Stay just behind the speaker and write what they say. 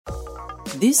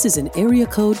This is an Area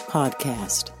Code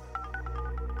Podcast.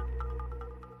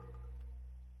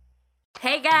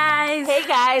 Hey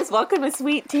guys, welcome to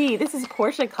Sweet Tea. This is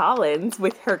Portia Collins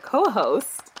with her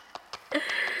co-host.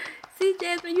 See,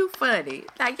 Jasmine, you funny.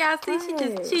 Like y'all see,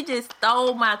 she just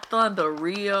stole my thunder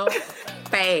real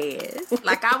fast.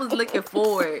 Like I was looking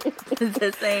forward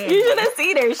to saying. You should have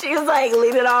seen her. She was like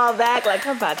leaning all back, like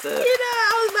I'm about to.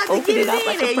 I was about to get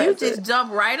it in, and you just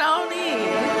jump right on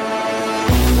in.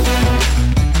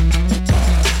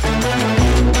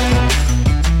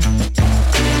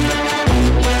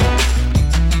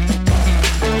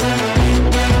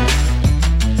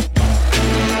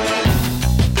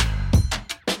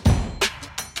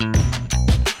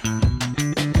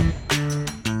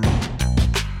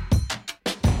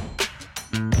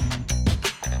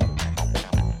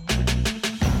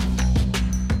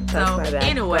 So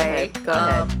anyway, Go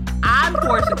ahead. I'm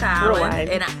Portia Collins,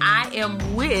 and I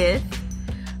am with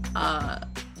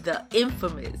the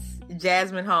infamous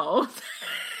Jasmine Holmes.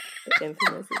 The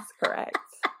infamous is correct.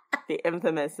 The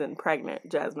infamous and pregnant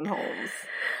Jasmine Holmes.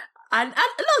 I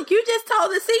look, you just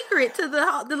told the secret to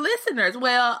the listeners.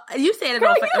 Well, you said it Girl,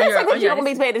 on you don't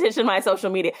be paying attention to my social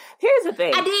media. Here's the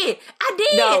thing. I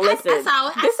did. No, listen. I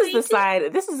saw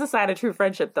it. This is the sign of true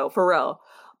friendship, though, for real.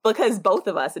 Because both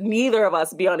of us, neither of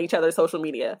us be on each other's social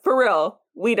media. For real,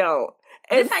 we don't.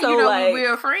 And that's how you know we're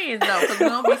real friends, though, because we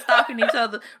don't be stalking each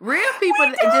other. Real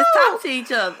people just talk to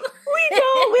each other. We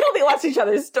don't be watching each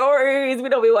other's stories. We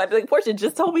don't be watching. Like, Portia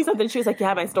just told me something. She was like, "You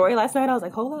had my story last night." I was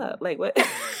like, "Hold up, like what?"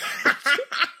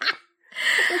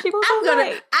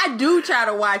 I do try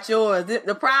to watch yours.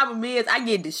 The problem is I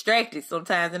get distracted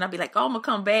sometimes, and I'll be like, "Oh, I'm gonna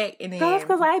come back," and then that's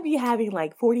because I be having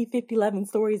like 40, 50, 11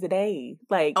 stories a day,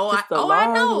 like just a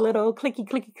long little clicky.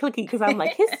 Because I'm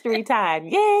like history time,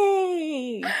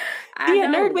 yay! Be a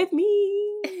nerd with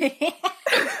me.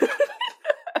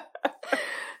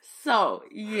 So,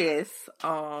 yes,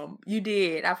 you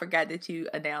did. I forgot that you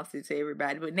announced it to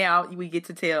everybody, but now we get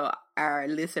to tell our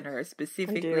listeners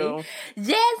specifically. Jasmine's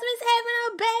having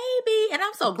a baby, and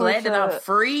I'm so glad that I'm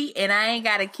free and I ain't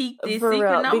got to keep this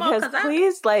secret no more. Because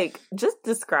please, just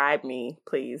describe me,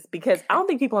 please, because I don't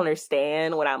think people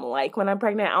understand what I'm like when I'm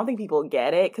pregnant. I don't think people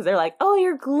get it because they're like, "Oh,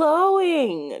 you're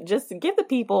glowing." Just give the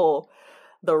people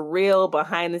the real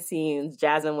behind the scenes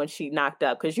Jasmine when she knocked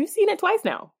up, because you've seen it twice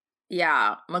now.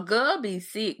 Yeah, my girl be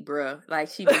sick, bruh. Like,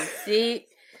 she be sick.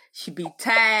 She be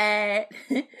tired.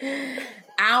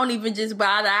 I don't even just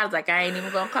bother. I was like, I ain't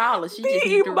even gonna call her. She just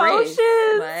needs to rest.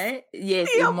 Right? Yes,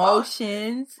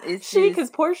 emotions. Because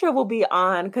Portia will be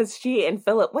on, because she and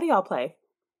Philip, what do y'all play?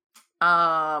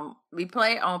 We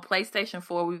play on PlayStation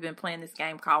 4. We've been playing this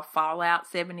game called Fallout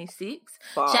 76.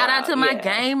 Shout out to my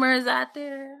gamers out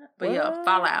there. But yeah,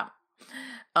 Fallout.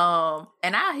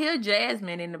 And I hear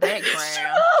Jasmine in the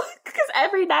background. Because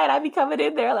every night I be coming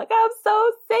in there like, I'm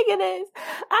so sick of this.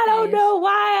 I don't know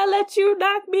why I let you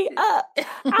knock me up. I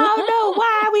don't know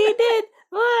why we did.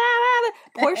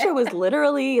 Portia was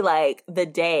literally like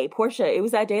it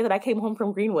was that day that I came home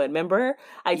from Greenwood. Remember?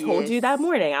 I told you that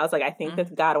morning. I was like, I think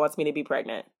that God wants me to be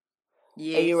pregnant.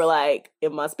 Yes. And you were like,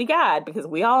 it must be God, because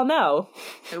we all know.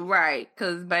 Right.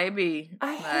 Because, baby.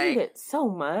 I hate it so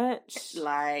much.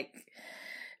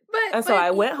 And so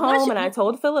I went home and I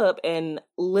told Philip, and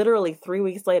literally 3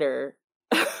 weeks later,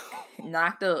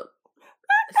 knocked up.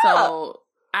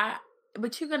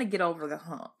 But you're gonna get over the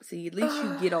hump. See, at least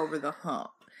you get over the hump.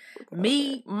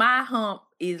 My hump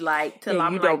is like till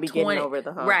I'm like 20, over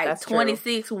the hump. Right? That's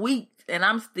 26 true. Weeks, and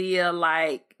I'm still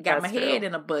like got my head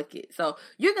in a bucket. So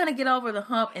you're gonna get over the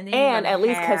hump, and then at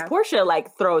least because Portia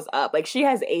like throws up, like she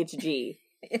has HG.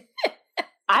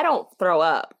 I don't throw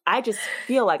up. I just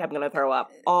feel like I'm going to throw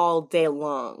up all day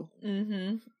long.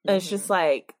 Mm-hmm. It's just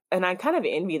like, and I kind of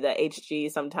envy the HG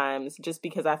sometimes just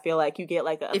because I feel like you get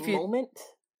like a moment.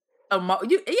 But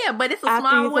it's a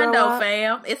small window,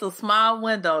 fam. It's a small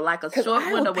window, like a short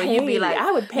window where you be like,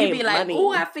 I would pay money. Like,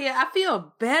 oh, I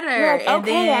feel better. Like, and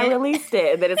then I released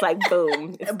it, and then it's like,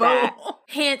 boom, it's back.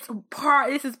 Hence,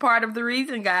 this is part of the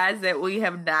reason, guys, that we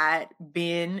have not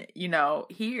been,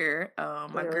 here.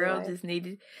 My girl just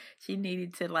needed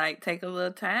to like take a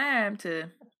little time to.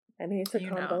 I need to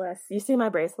convalesce. You see my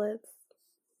bracelets?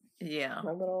 Yeah.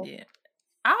 My little. Yeah.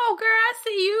 Oh, girl, I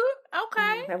see you.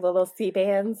 Okay. I have little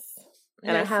C-bands.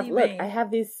 And I have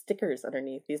these stickers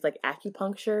underneath. These, like,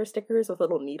 acupuncture stickers with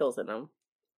little needles in them.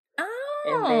 Oh.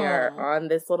 And they are on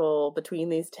this little, between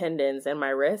these tendons and my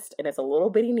wrist. And it's a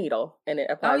little bitty needle. And it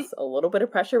applies a little bit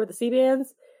of pressure with the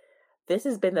C-bands. This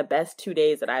has been the best 2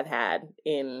 days that I've had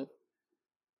in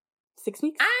 6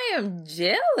 weeks. I am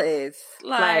jealous.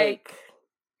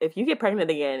 if you get pregnant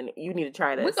again, you need to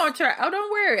try this. We're going to try. Oh,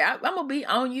 don't worry. I'm going to be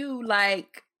on you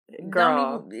like,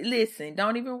 girl.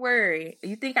 Don't even worry.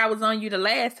 You think I was on you the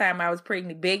last time I was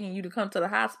pregnant, begging you to come to the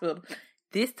hospital.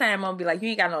 This time I'm going to be like, you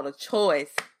ain't got no other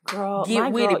choice. Girl,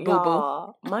 get with it,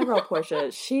 boo-boo. My girl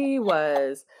Portia, she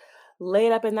was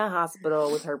laid up in the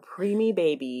hospital with her preemie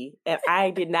baby. And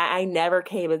I never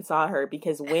came and saw her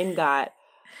because Wynn got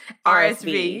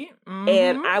RSV. Mm-hmm.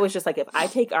 And I was just like, if I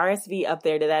take RSV up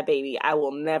there to that baby, I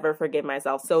will never forgive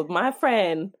myself. So my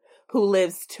friend who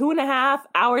lives 2.5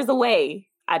 hours away,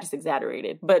 I just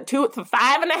exaggerated, but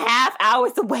 5.5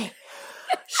 hours away,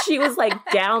 she was like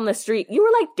down the street. You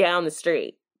were like down the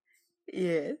street.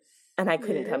 Yes. And I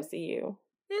couldn't come see you.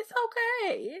 It's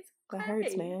okay. That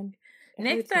hurts, man.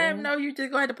 Next time, no, you're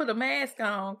just going to have to put a mask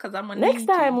on because I'm going to Next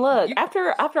time, look,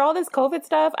 after all this COVID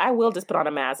stuff, I will just put on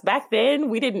a mask. Back then,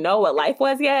 we didn't know what life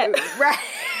was yet. Right.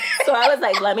 So I was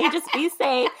like, let me just be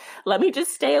safe. Let me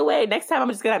just stay away. Next time, I'm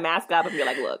just going to mask up and be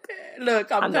like, look,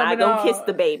 I'm not going to kiss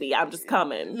the baby. I'm just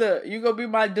coming. Look, you're going to be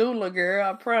my doula, girl.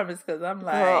 I promise, because I'm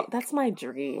like... Girl, that's my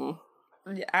dream.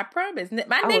 Yeah, I promise.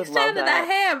 My next child that I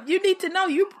have, you need to know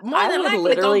you more than likely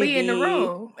literally gonna be in the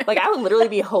room. Like, I would literally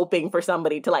be hoping for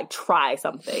somebody to like try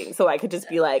something so I could just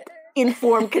be like,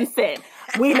 informed consent.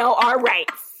 We know our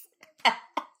rights.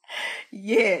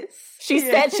 Yes. She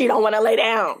said she don't want to lay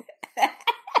down.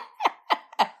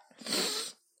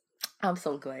 I'm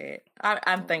so glad.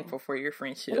 I'm thankful for your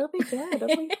friendship. It'll be good. It'll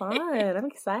be fun. I'm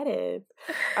excited.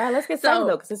 All right, let's get started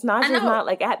though, because this Naja's not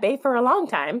like at bay for a long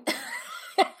time.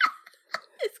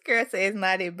 This girl says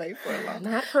not in bay for a long time.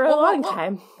 Not for a long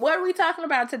time. What are we talking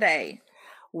about today?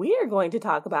 We are going to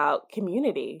talk about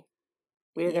community.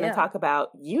 We are going to talk about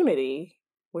unity.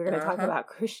 We're going to talk about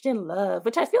Christian love,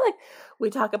 which I feel like we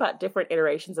talk about different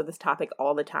iterations of this topic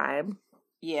all the time.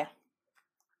 Yeah.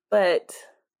 But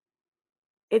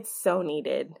it's so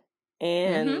needed.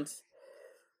 And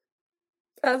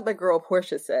as my girl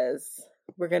Portia says,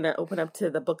 we're going to open up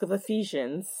to the book of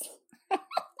Ephesians.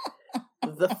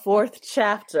 The 4th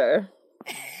chapter,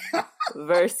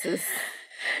 verses.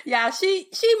 Yeah, she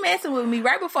messing with me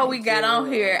right before we got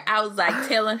on here. I was like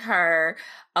telling her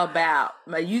about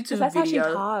my YouTube that's video. How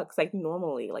she talks, like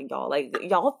normally, like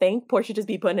y'all think Portia just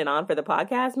be putting it on for the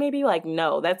podcast? Maybe like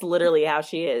no, that's literally how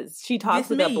she is. She talks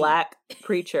like a black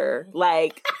preacher,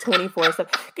 like 24/7.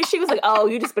 Because she was like, "Oh,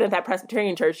 you just been at that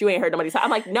Presbyterian church. You ain't heard nobody talk." I'm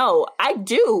like, "No, I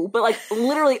do, but like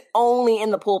literally only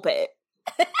in the pulpit."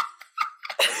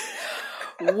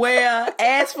 Well,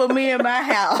 as for me and my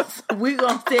house, we're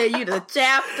going to tell you the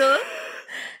chapter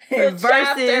and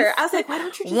verses. I was like, why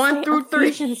don't you just 1 say through 3?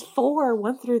 Ephesians 4,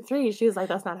 1 through 3. She was like,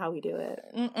 that's not how we do it.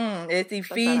 It's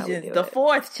Ephesians, the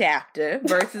 4th chapter,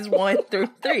 verses 1 through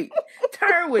 3.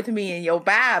 Turn with me in your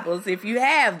Bibles if you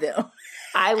have them.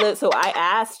 So I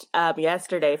asked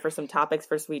yesterday for some topics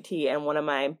for Sweet Tea, and one of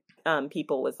my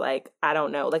people was like, I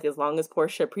don't know, like as long as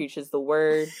Portia preaches the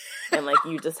word and like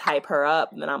you just hype her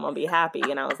up, then I'm gonna be happy.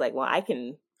 And I was like, well, we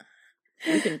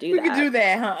can do that. We can do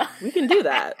that, huh? We can do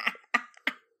that.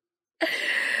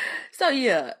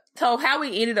 So how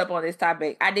we ended up on this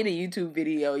topic, I did a YouTube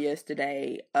video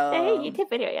yesterday. YouTube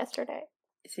video yesterday.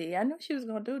 See, I knew she was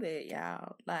gonna do that,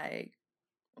 y'all. Like,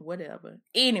 whatever.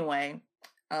 Anyway,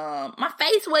 my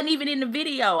face wasn't even in the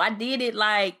video. I did it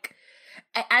like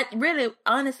I really,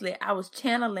 honestly, I was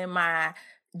channeling my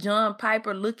John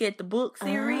Piper Look at the Book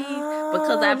series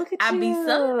because I be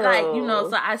so like,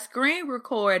 so I screen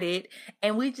recorded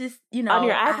and we just, on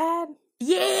your iPad?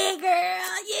 Yeah, girl,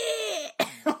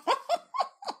 yeah.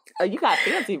 Oh, you got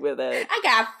fancy with it. I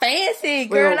got fancy,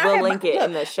 girl. We'll link it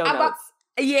in the show notes.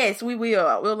 Yes, we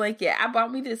will. We'll link it. I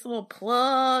bought me this little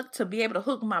plug to be able to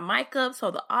hook my mic up so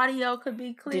the audio could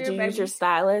be clear. Did you use your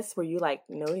stylus? Were you like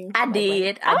noting? I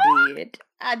did.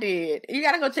 You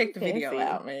gotta go check the video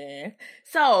out, man.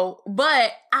 So,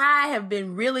 but I have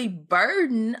been really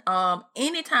burdened.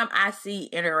 Anytime I see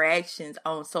interactions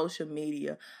on social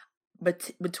media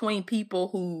between people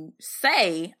who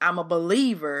say I'm a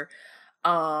believer,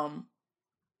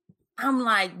 I'm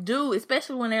like, dude,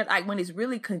 especially when they're like when it's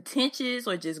really contentious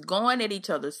or just going at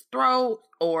each other's throat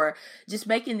or just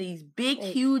making these big,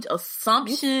 huge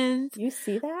assumptions. You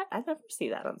see that? I never see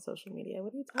that on social media.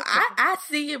 What are you talking about? I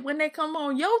see it when they come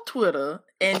on your Twitter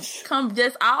and come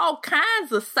just all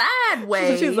kinds of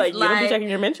sideways. She's like, you don't be checking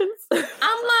your mentions? I'm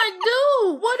like,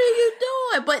 dude, what are you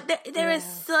doing? But there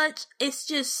is it's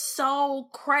just so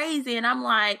crazy. And I'm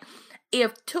like,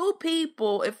 if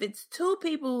it's two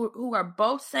people who are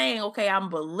both saying, okay, I'm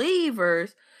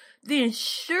believers, then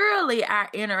surely our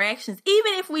interactions,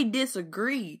 even if we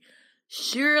disagree,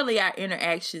 surely our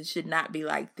interactions should not be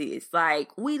like this. Like,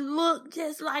 we look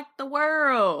just like the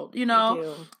world, you know? We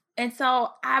do. And so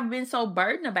I've been so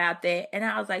burdened about that. And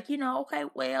I was like, okay,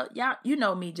 well, y'all, you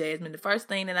know me, Jasmine. The first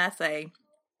thing that I say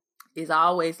is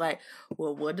always like,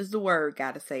 well, what does the word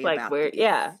got to say like about where, this?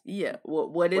 Yeah. Yeah.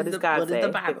 What does God say? The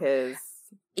Bible? Because...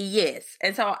 Yes.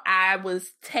 And so I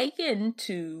was taken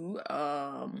to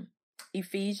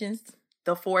Ephesians,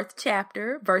 the 4th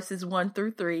chapter, verses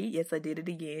 1-3. Yes, I did it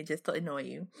again just to annoy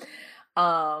you.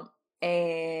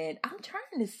 And I'm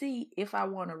trying to see if I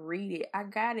want to read it. I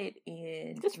got it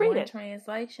in just read it.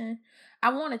 Translation.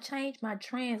 I want to change my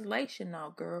translation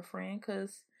now, girlfriend,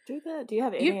 because... Do you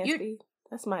have NASB?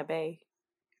 That's my bae.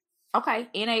 Okay,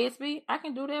 NASB. I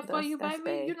can do that for you, baby.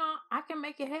 Bae. I can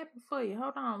make it happen for you.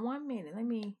 Hold on 1 minute. Let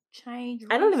me change.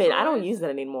 I don't use that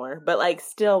anymore. But like,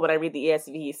 still, when I read the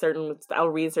ESV, I'll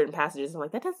read certain passages. I'm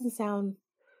like, that doesn't sound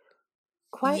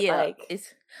quite like.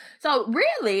 It's so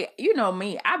really, you know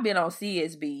me. I've been on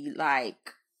CSB.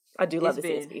 Like, I do love the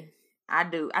CSB. I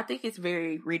do. I think it's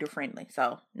very reader friendly.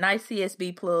 So nice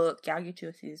CSB plug. Y'all get you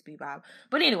a CSB Bible.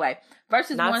 But anyway,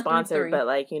 verses not 1 sponsored, through 3. But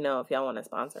like, if y'all want to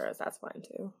sponsor us, that's fine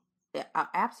too. Yeah,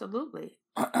 absolutely.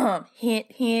 Hint,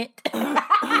 hint.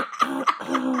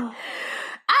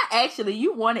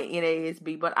 You wanted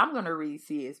NASB, but I'm gonna read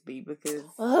CSB because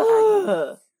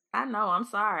I know. I'm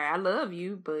sorry. I love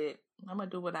you, but I'm gonna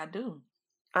do what I do.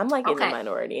 I'm like in the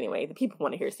minority anyway. The people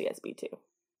want to hear CSB too.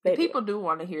 People do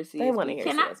want to hear CSB. They want to hear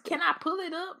CSB. Can I pull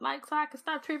it up like so I can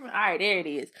stop tripping? All right, there it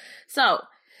is. So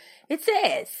it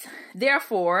says,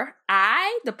 therefore,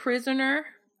 I, the prisoner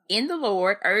in the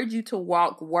Lord, urge you to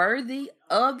walk worthy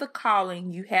of the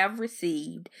calling you have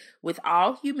received, with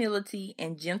all humility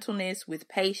and gentleness, with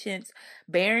patience,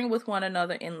 bearing with one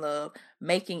another in love,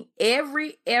 making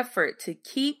every effort to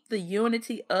keep the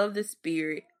unity of the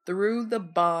Spirit through the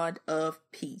bond of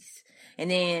peace.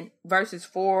 And then verses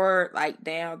 4, like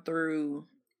down through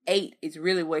 8, is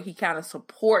really where he kind of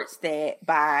supports that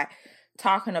by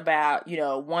talking about,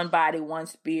 one body, one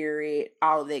spirit,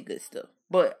 all of that good stuff.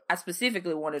 But I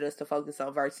specifically wanted us to focus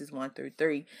on verses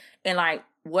 1-3. And like,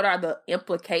 what are the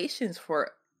implications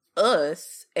for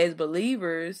us as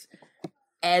believers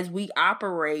as we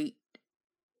operate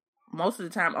most of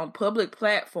the time on public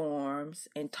platforms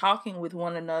and talking with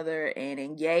one another and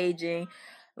engaging?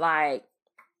 Like,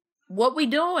 what we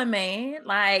doing, man?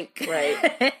 Like,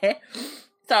 right.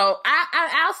 So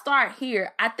I'll start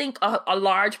here. I think a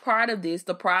large part of this,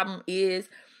 the problem is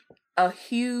a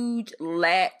huge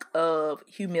lack of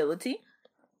humility.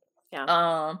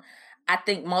 Yeah. I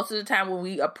think most of the time when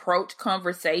we approach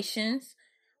conversations,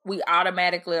 we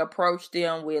automatically approach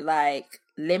them with like,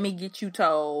 let me get you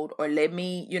told, or let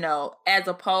me, as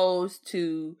opposed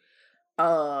to,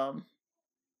 I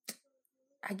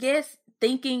guess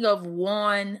thinking of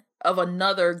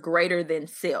another greater than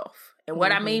self. And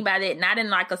what I mean by that, not in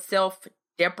like a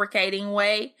self-deprecating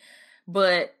way,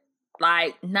 but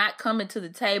like not coming to the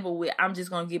table with, I'm just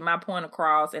going to get my point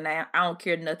across and I don't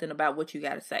care nothing about what you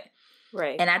got to say.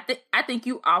 Right. And I think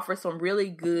you offer some really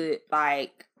good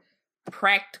like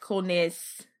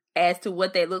practicalness as to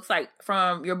what that looks like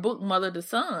from your book, Mother to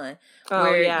Son.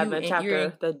 Oh, yeah, the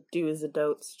chapter, the do's and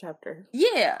don'ts chapter.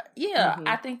 Yeah.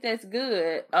 I think that's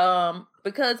good.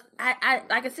 Because I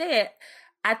like I said,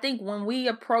 I think when we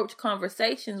approach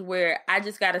conversations where I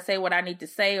just got to say what I need to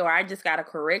say, or I just got to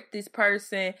correct this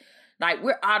person, like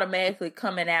we're automatically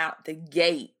coming out the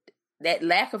gate. That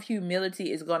lack of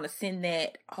humility is going to send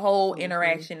that whole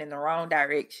interaction in the wrong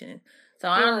direction. So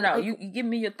I don't know. You give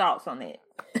me your thoughts on that.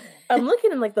 I'm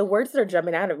looking and like the words that are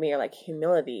jumping out of me are like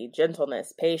humility,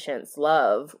 gentleness, patience,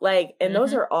 love. Like, and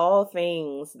those are all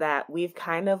things that we've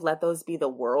kind of let those be the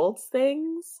world's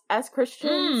things as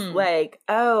Christians. Like,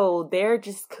 oh, they're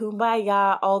just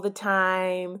kumbaya all the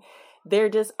time. They're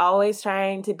just always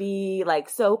trying to be like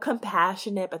so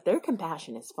compassionate, but their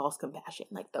compassion is false compassion.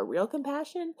 Like the real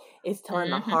compassion is telling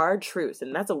the hard truth.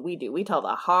 And that's what we do. We tell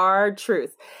the hard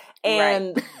truth.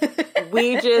 And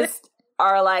we just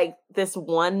are like this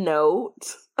one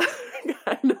note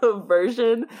kind of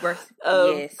version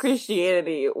of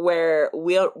Christianity where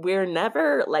we're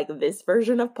never like this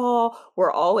version of Paul.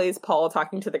 We're always Paul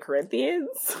talking to the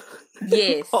Corinthians.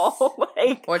 Yes. Paul,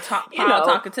 like, or Paul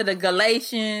talking to the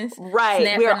Galatians.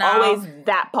 Right. We're always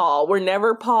that Paul. We're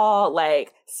never Paul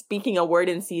like speaking a word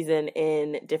in season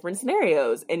in different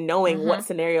scenarios and knowing what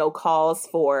scenario calls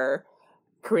for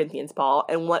Corinthians Paul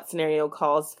and what scenario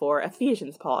calls for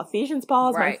Ephesians Paul. Ephesians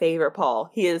Paul is my favorite Paul.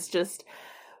 He is just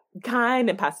kind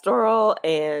and pastoral,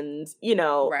 and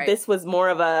this was more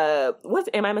of a,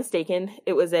 am I mistaken?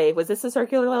 Was this the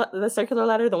circular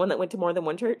letter, the one that went to more than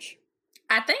one church?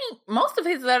 I think most of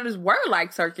his letters were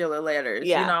like circular letters.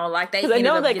 Yeah. You know, like they. Because I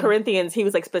know that Corinthians, he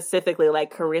was like specifically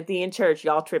like, Corinthian church,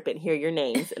 y'all tripping, hear your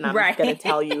names, and I'm right. going to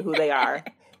tell you who they are.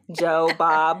 Joe,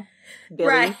 Bob, Billy,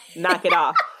 right. knock it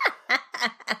off.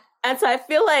 And so I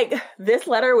feel like this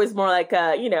letter was more like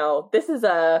this is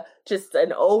just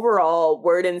an overall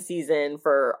word in season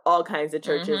for all kinds of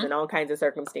churches and all kinds of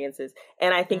circumstances.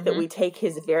 And I think that we take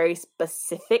his very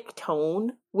specific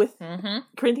tone with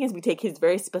Corinthians. We take his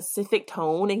very specific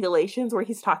tone in Galatians, where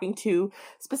he's talking to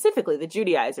specifically the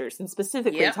Judaizers and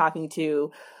specifically talking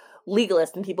to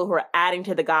legalists and people who are adding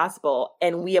to the gospel,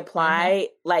 and we apply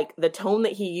like the tone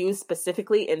that he used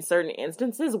specifically in certain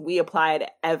instances, we apply to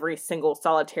every single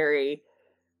solitary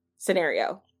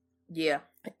scenario. Yeah.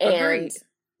 And Agreed.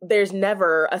 There's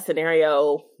never a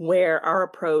scenario where our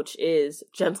approach is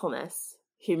gentleness,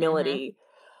 humility,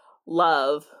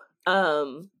 love,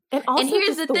 and also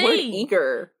here's just the word thing.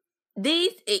 eager.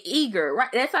 These eager, right?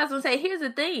 That's what I was gonna say. Here's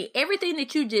the thing. Everything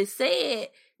that you just said,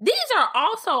 these are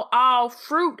also all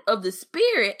fruit of the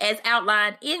Spirit as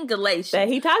outlined in Galatians. That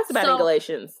he talks about in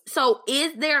Galatians. So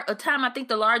is there a time, I think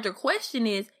the larger question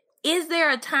is there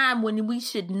a time when we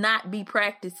should not be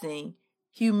practicing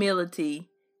humility,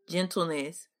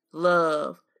 gentleness,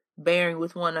 love, bearing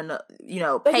with one another,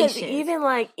 because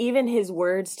patience? Even his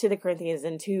words to the Corinthians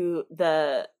and to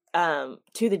the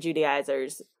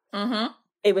Judaizers,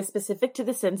 it was specific to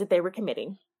the sins that they were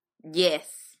committing. Yes.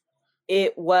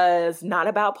 It was not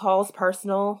about Paul's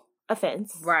personal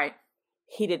offense. Right.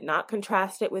 He did not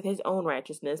contrast it with his own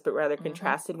righteousness, but rather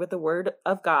contrasted with the word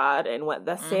of God and what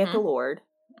thus saith the Lord.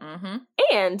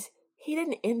 And he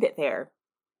didn't end it there.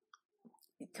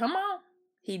 Come on.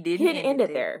 He didn't end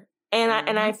it there.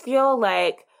 And I feel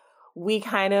like we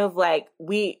kind of like,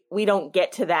 we don't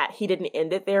get to that he didn't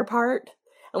end it there part.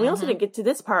 And we also didn't get to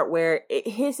this part where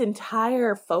his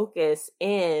entire focus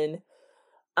in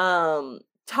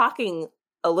talking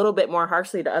a little bit more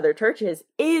harshly to other churches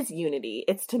is unity.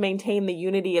 It's to maintain the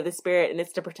unity of the Spirit, and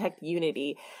it's to protect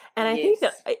unity. And I think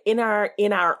that in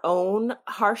our own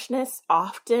harshness,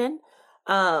 often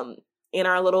in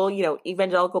our little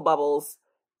evangelical bubbles,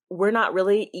 we're not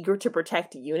really eager to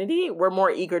protect unity. We're more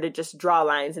eager to just draw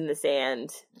lines in the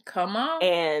sand. Come on.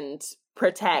 And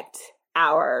protect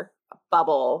our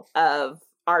bubble of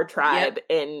our tribe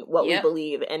and what we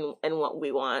believe and what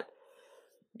we want.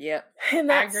 Yep.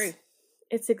 And I agree.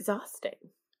 It's exhausting.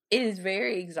 It is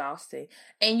very exhausting.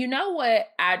 And you know what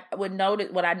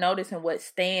I notice and what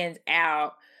stands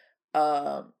out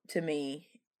to me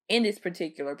in this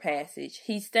particular passage,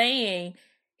 he's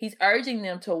urging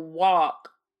them to walk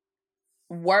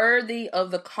worthy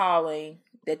of the calling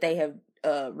that they have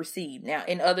received. Now,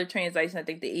 in other translations, I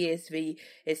think the ESV,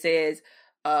 it says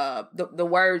the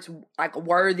words like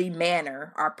worthy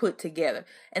manner are put together.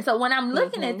 And so when I'm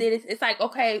looking at this, it's like,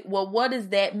 okay, well, what does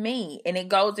that mean? And it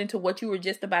goes into what you were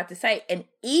just about to say, an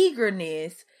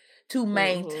eagerness to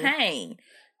maintain.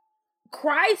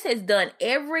 Christ has done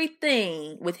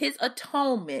everything with his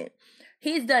atonement.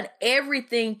 He's done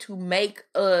everything to make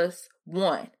us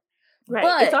one. Right.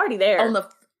 But it's already there.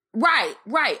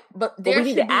 Right. But we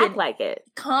need to act like it.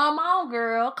 Come on,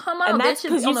 girl. Come on. And that's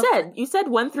because you said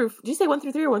 1 through. Did you say 1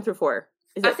 through 3 or 1 through 4?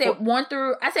 I said 1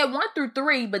 through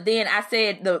 3, but then I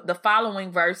said the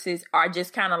following verses are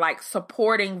just kind of like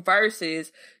supporting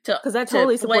verses because that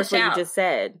totally supports what you just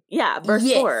said. Yeah,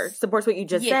 verse 4 supports what you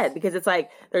just said, because it's like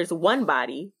there's one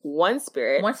body, one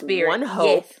spirit, one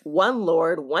hope, one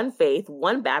Lord, one faith,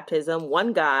 one baptism,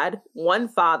 one God, one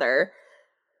Father.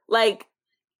 Like.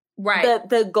 Right.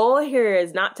 The goal here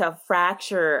is not to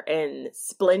fracture and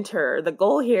splinter. The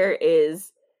goal here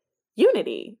is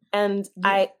unity. And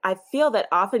I feel that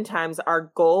oftentimes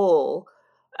our goal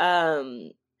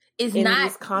is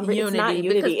not unity. It's not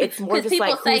unity. It's more just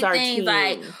like, who's our team?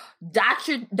 Like,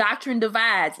 doctrine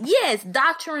divides. Yes,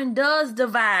 doctrine does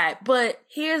divide. But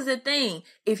here's the thing.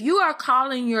 If you are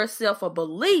calling yourself a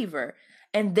believer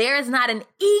and there is not an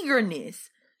eagerness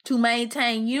to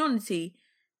maintain unity,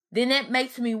 then that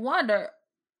makes me wonder,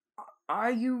 are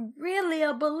you really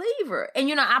a believer? And,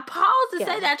 I pause to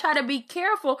say that, I try to be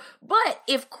careful. But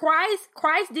if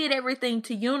Christ did everything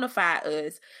to unify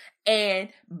us, and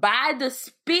by the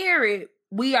Spirit,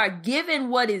 we are given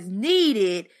what is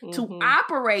needed to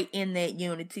operate in that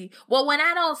unity. Well, when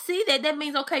I don't see that, that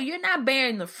means, okay, you're not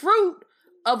bearing the fruit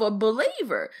of a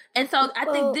believer. And so I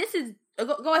think this is,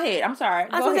 go ahead. I'm sorry.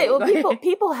 I was going to say,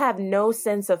 people have no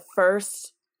sense of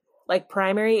first, like,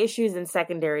 primary issues and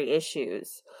secondary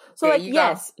issues. So,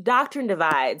 yes, doctrine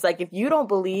divides. Like, if you don't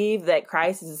believe that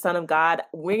Christ is the Son of God,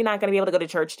 we're not going to be able to go to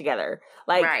church together.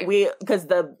 Like, because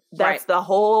that's the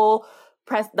whole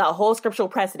the whole scriptural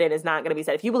precedent is not going to be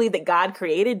set. If you believe that God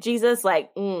created Jesus,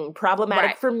 like,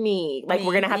 problematic for me. Like,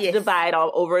 we're going to have to divide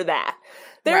all over that.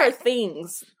 There are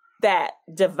things that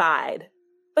divide,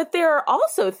 but there are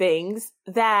also things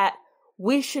that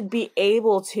we should be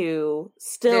able to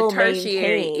still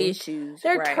maintain. Issues.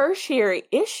 They're tertiary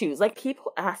issues. Like,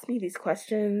 people ask me these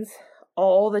questions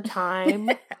all the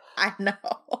time. I know.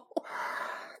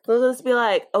 They'll just be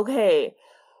like, okay,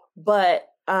 but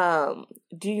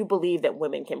do you believe that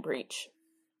women can preach?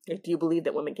 Like, do you believe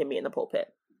that women can be in the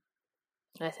pulpit?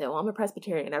 And I say, well, I'm a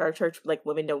Presbyterian. At our church, like,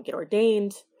 women don't get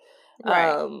ordained.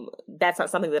 That's not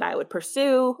something that I would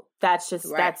pursue. That's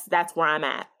just, that's where I'm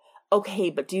at. Okay,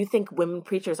 but do you think women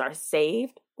preachers are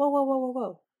saved?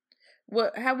 Whoa.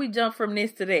 Well, how we jump from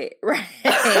this to that? Right.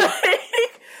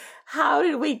 How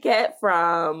did we get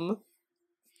from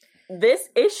this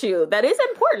issue that is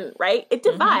important, right? It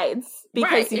divides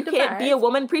because you can't be a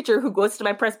woman preacher who goes to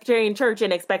my Presbyterian church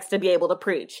and expects to be able to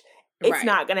preach. It's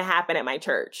not going to happen at my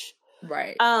church.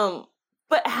 Right.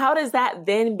 But how does that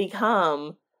then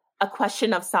become a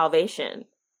question of salvation?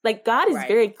 Like, God is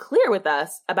very clear with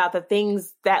us about the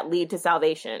things that lead to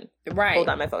salvation. Right. Hold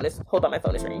on, my phone is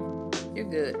ringing. You're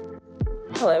good.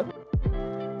 Hello.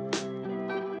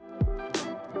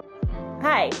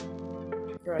 Hi.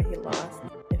 Girl, he lost.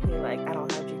 And he like, I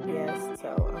don't have GPS,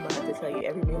 so I'm gonna have to tell you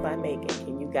every move I make, and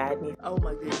can you guide me? Oh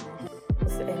my goodness.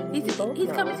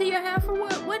 He's coming to your house for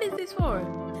what? What is this for?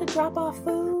 To drop off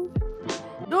food.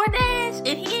 DoorDash?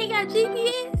 And he ain't got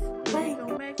GPS? Like, Is he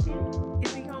gonna make it?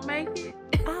 Is he gonna make it?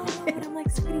 And I'm like,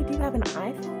 sweetie, do you have an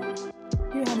iPhone?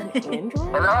 Do you have an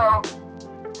Android?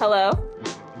 Hello?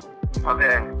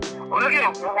 Okay. Well, look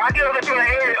at when I get over to the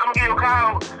area, I'm gonna give you a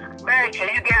call back and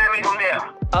you guide me from there.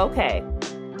 Okay.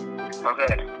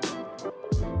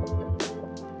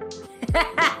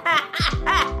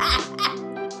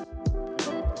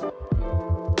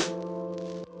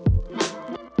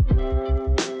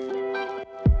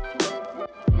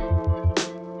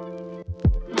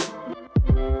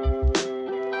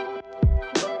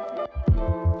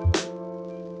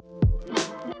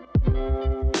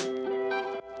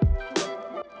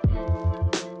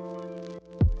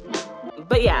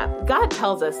 But yeah, God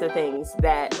tells us the things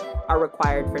that are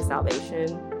required for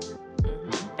salvation.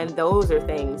 And those are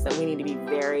things that we need to be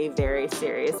very, very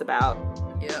serious about.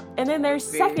 Yep. And then there's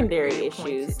secondary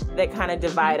issues that kind of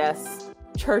divide us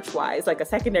church-wise. Like, a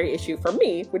secondary issue for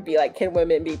me would be like, can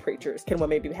women be preachers? Can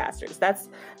women be pastors? That's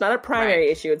not a primary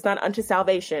issue. It's not unto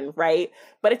salvation, right?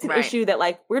 But it's an issue that,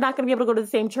 like, we're not going to be able to go to the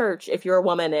same church if you're a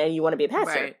woman and you want to be a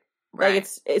pastor. Like,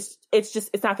 it's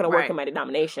not going to work in my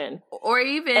denomination. Or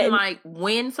even like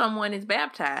when someone is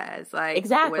baptized, like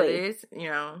whether it's,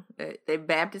 they're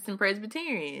Baptists and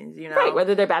Presbyterians, right?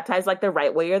 Whether they're baptized like the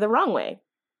right way or the wrong way.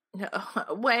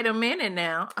 Wait a minute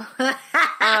now.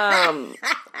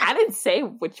 I didn't say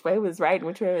which way was right and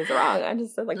which way was wrong. I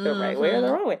just said like the right way or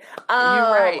the wrong way.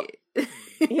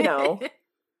 You're right.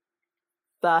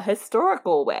 The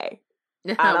historical way.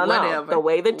 I don't know. The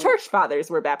way the church fathers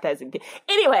were baptizing.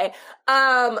 Anyway,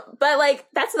 but like,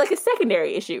 that's like a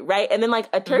secondary issue, right? And then like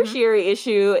a tertiary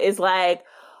issue is like,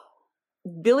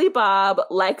 Billy Bob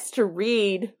likes to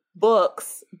read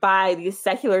books by these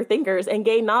secular thinkers and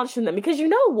gain knowledge from them. Because you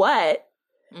know what?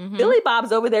 Billy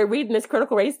Bob's over there reading this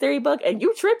critical race theory book and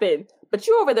you tripping. But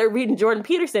you over there reading Jordan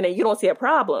Peterson and you don't see a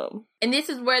problem. And this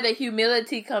is where the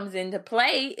humility comes into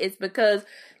play. It's because,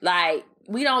 like,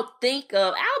 we don't think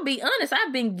of, I'll be honest,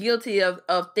 I've been guilty of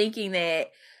thinking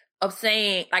that, of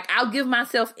saying, like, I'll give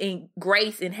myself in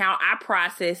grace in how I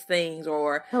process things,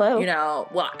 or, well. Yeah,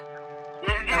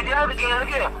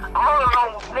 again. I'm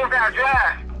on North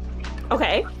Drive.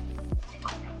 Okay.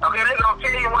 Okay, they're going to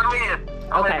tell you what it is.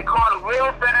 I'm at the corner, real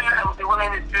side, I'm the one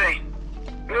in the street.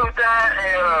 Real side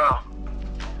and,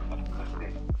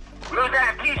 real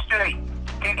side P Street.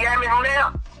 Can you get me on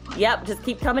there? Yep, just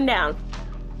keep coming down.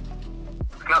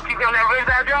 Keep coming down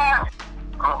Riverside Drive.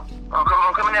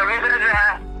 I'm coming down Riverside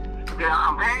Drive. Then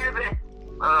I'm passing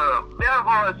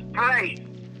Belvoir's place.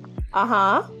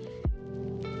 Uh-huh.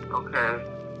 Okay.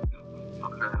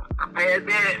 I'm past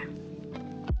it.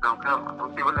 I'm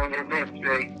see what I get next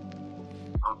street.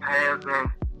 I'm passing.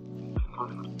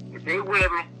 Stay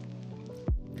with me.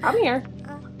 I'm here.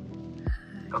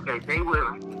 Okay, stay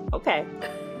with me. Okay.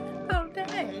 Oh,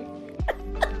 dang.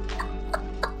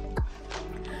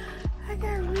 I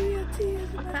got real tears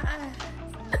in my eyes.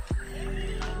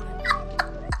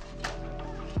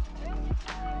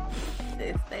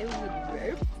 Stay with me.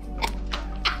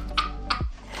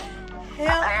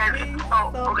 Help me.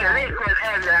 Okay, I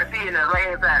see you in the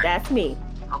right side. That's me.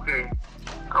 Okay.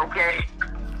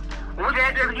 What's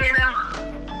that just again now?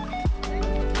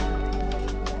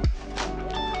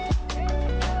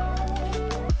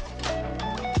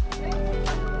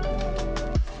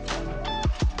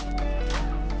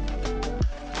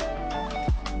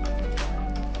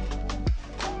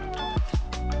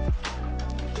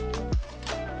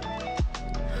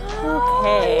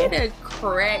 to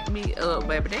crack me up,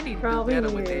 baby. They need to do better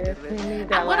with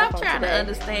that. What I'm trying to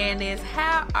understand is,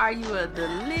 how are you a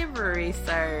delivery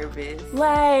service?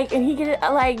 Like, and he get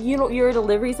like, you're a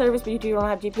delivery service, but you don't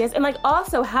have GPS. And like,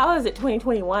 also, how is it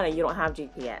 2021 and you don't have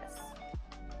GPS?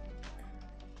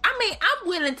 I mean, I'm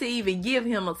willing to even give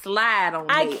him a slide on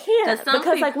I this. can't,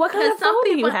 because like, what kind of phone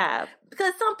do you have?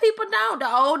 Because some people don't. The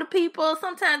older people,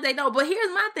 sometimes they don't. But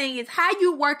here's my thing: is how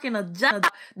you work in a job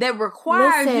that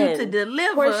requires you to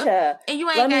deliver. Portia, and you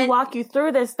ain't. Let me walk you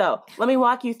through this though.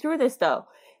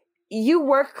 You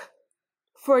work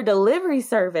for a delivery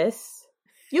service.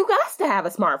 You got to have a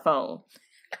smartphone.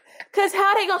 Because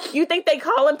how they go? You think they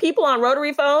calling people on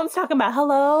rotary phones talking about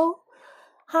hello?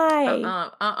 Hi.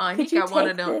 He got one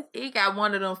of them. He got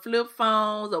one of them flip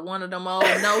phones or one of them old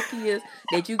Nokias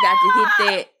that you got to hit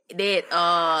that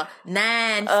 6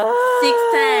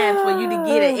 times for you to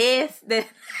get an S. That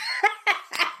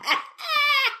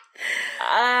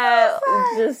I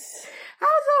was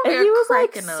over here. He was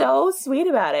like up. So sweet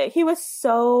about it. He was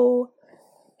so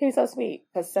sweet.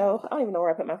 I don't even know where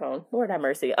I put my phone. Lord have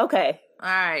mercy. Okay. All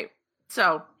right.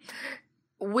 So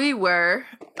we were.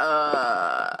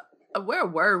 Where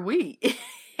were we?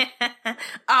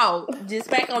 Oh, just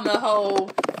back on the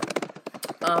whole,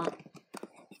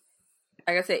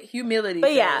 like I said, humility. But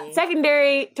thing. Yeah,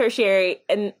 secondary, tertiary,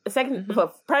 and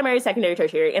primary, secondary,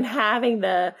 tertiary, and having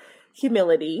the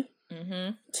humility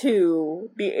to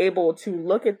be able to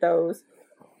look at those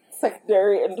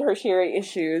secondary and tertiary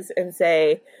issues and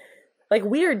say, like,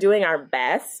 we are doing our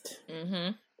best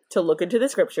to look into the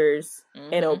scriptures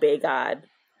and obey God.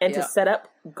 And to set up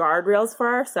guardrails for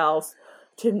ourselves,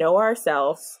 to know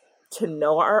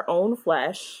our own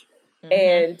flesh,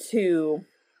 and to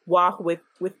walk with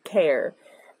care.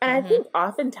 And I think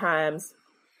oftentimes,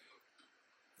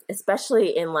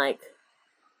 especially in like,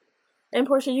 and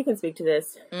Portia, you can speak to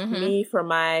this, me from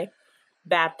my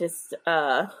Baptist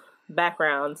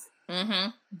backgrounds,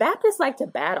 Baptists like to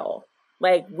battle.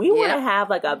 Like, we want to have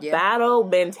like a battle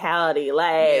mentality,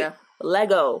 like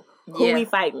Lego. Who we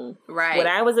fighting? Right. When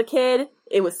I was a kid,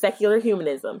 it was secular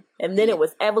humanism, and then it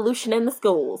was evolution in the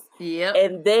schools. Yep.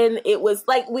 And then it was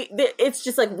like it's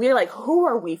just like we're like, who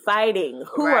are we fighting?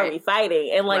 Who are we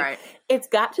fighting? And like it's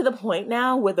got to the point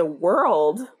now where the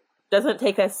world doesn't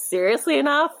take us seriously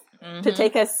enough to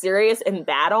take us serious in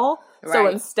battle. Right. So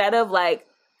instead of like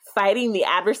fighting the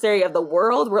adversary of the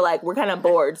world, we're kind of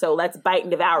bored. So let's bite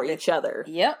and devour each other.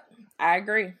 Yep. I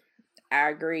agree.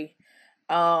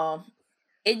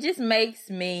 It just makes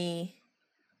me,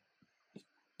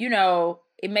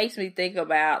 it makes me think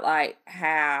about like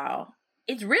how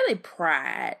it's really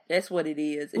pride. That's what it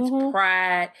is. It's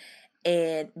pride.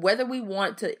 And whether we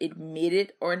want to admit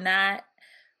it or not,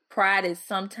 pride is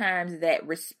sometimes that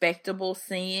respectable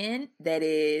sin that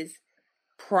is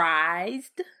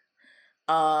prized.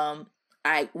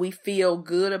 We feel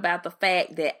good about the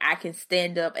fact that I can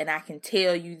stand up and I can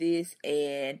tell you this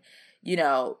and,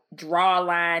 draw a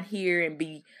line here and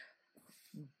be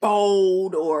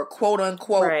bold or quote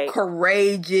unquote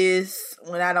courageous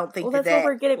when I don't think that's what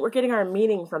we're getting. We're getting our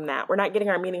meaning from that. We're not getting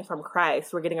our meaning from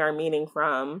Christ. We're getting our meaning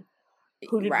from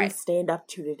who did we stand up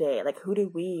to today? Like, who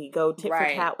did we go tit for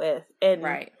tat with? And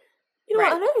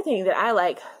another thing that I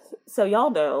like, so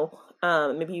y'all know,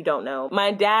 maybe you don't know,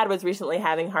 my dad was recently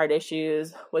having heart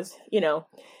issues,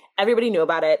 everybody knew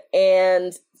about it.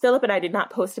 And Philip and I did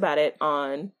not post about it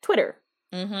on Twitter.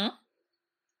 And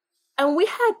we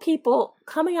had people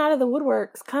coming out of the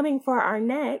woodworks, coming for our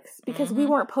necks because we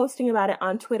weren't posting about it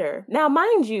on Twitter. Now,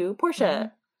 mind you,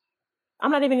 Portia,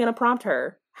 I'm not even going to prompt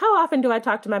her. How often do I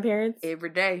talk to my parents? Every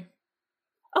day.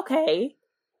 Okay.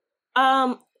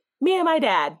 Me and my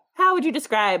dad, how would you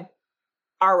describe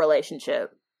our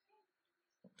relationship?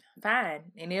 Fine.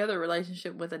 Any other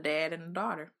relationship with a dad and a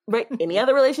daughter. Right. Any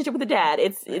other relationship with a dad.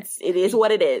 It is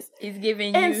what it is. He's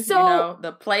giving you,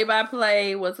 the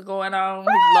play-by-play, what's going on,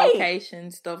 his location,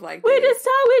 stuff like that. We're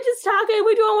just talking,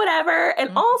 we're doing whatever.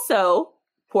 And also,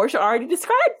 Portia already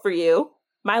described for you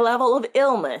my level of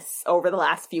illness over the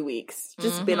last few weeks.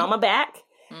 Just been on my back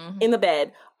in the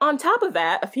bed. On top of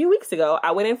that, a few weeks ago,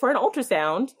 I went in for an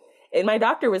ultrasound and my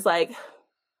doctor was like,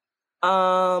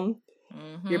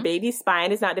 your baby's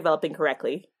spine is not developing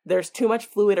correctly. There's too much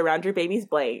fluid around your baby's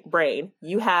brain.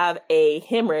 You have a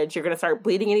hemorrhage. You're going to start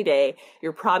bleeding any day.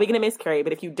 You're probably going to miscarry,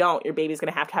 but if you don't, your baby's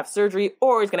going to have surgery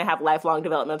or is going to have lifelong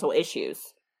developmental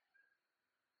issues.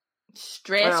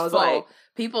 Stressful. Like,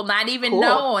 people not even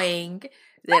knowing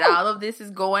that all of this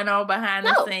is going on behind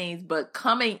the scenes, but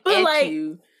coming at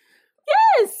you.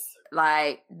 Yes.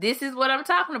 Like, this is what I'm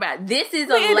talking about. This is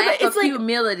a lack of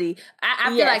humility. I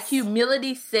feel like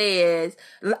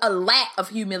a lack of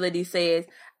humility says,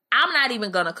 I'm not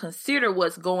even going to consider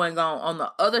what's going on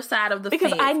the other side of the fence.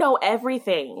 Because I know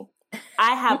everything.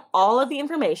 I have all of the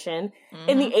information.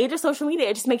 In the age of social media,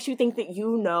 it just makes you think that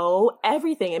you know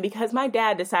everything. And because my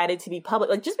dad decided to be public,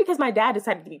 like just because my dad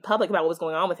decided to be public about what was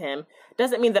going on with him,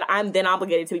 doesn't mean that I'm then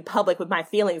obligated to be public with my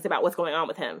feelings about what's going on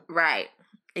with him. Right.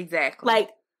 Exactly.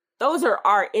 Like, those are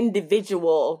our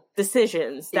individual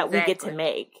decisions that we get to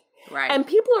make. Right. And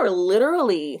people are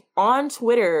literally on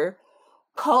Twitter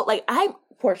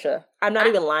Portia, I'm not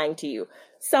even lying to you.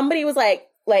 Somebody was like,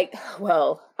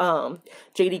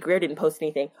 JD Greer didn't post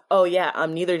anything. Oh yeah,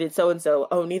 neither did so-and-so.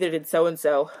 Oh, neither did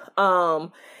so-and-so.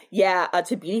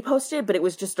 Tabiti posted, but it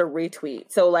was just a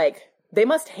retweet. So like, they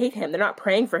must hate him. They're not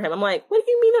praying for him. I'm like, what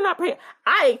do you mean they're not praying?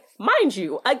 Mind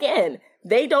you, again,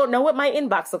 they don't know what my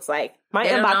inbox looks like. My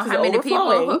inbox is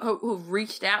overflowing. People who've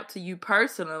reached out to you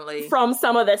personally. From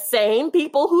some of the same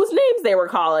people whose names they were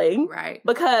calling. Right.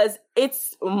 Because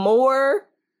it's more,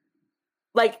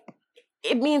 like,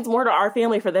 it means more to our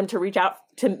family for them to reach out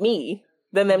to me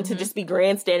than them to just be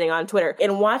grandstanding on Twitter.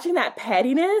 And watching that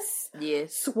pettiness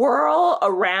swirl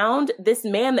around this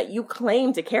man that you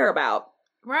claim to care about.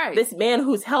 Right. This man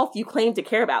whose health you claim to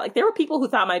care about. Like, there were people who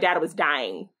thought my dad was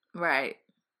dying. Right.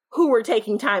 Who were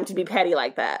taking time to be petty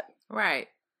like that. Right.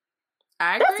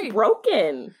 I agree. That's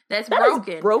broken. That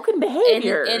broken. Is broken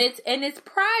behavior. And it's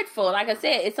prideful. Like I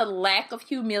said, it's a lack of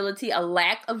humility, a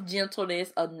lack of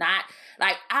gentleness,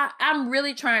 I'm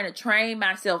really trying to train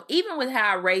myself, even with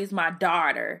how I raised my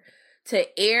daughter, to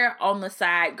err on the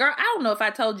side. Girl, I don't know if I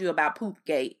told you about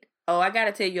Poopgate. Oh, I got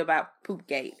to tell you about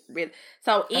Poopgate.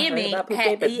 So Emmy, but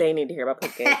they need to hear about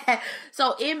Poopgate.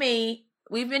 So Emmy,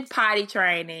 we've been potty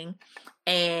training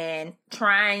and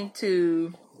trying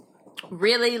to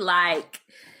really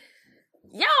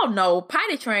y'all know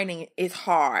potty training is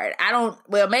hard.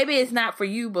 Maybe it's not for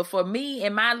you, but for me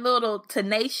and my little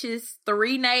tenacious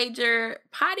 3-nager,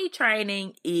 potty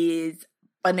training is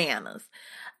bananas.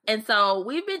 And so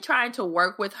we've been trying to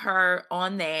work with her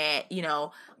on that,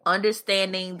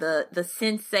 understanding the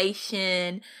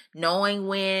sensation, knowing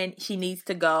when she needs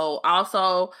to go.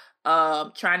 Also,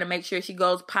 trying to make sure she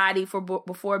goes potty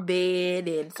before bed,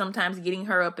 and sometimes getting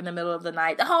her up in the middle of the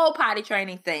night. The whole potty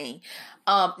training thing.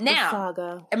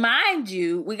 Now, mind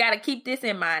you, we got to keep this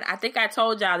in mind. I think I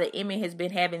told y'all that Emmy has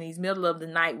been having these middle of the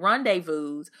night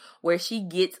rendezvous where she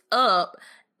gets up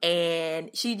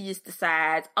and she just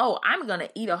decides, oh, I'm going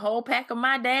to eat a whole pack of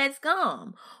my dad's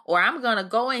gum, or I'm going to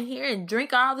go in here and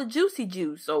drink all the juicy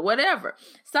juice or whatever.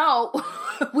 So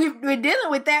we're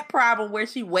dealing with that problem where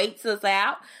she waits us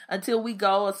out until we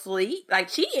go asleep. Like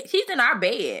she's in our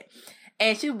bed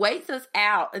and she waits us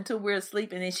out until we're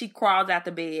asleep, and then she crawls out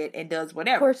the bed and does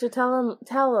whatever. Portia, tell him,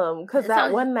 because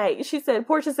that one night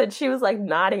Portia said she was like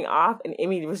nodding off, and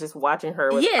Emmy was just watching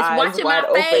her with eyes watching wide my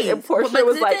open, face. and Portia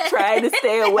was like trying to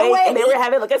stay awake, and they were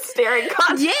having like a staring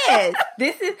contest. Yes,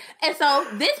 and so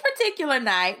this particular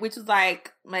night, which was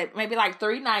like maybe like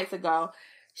 3 nights ago,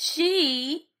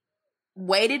 she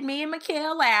waited me and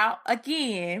Mikhail out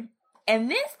again, and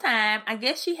this time I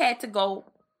guess she had to go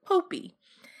poopy.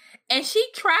 And she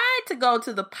tried to go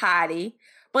to the potty,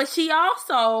 but she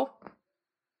also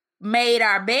made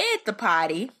our bed the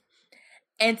potty.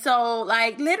 And so,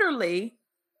 like, literally,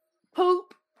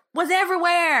 poop was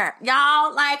everywhere.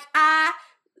 Y'all, like, I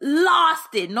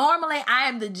lost it. Normally, I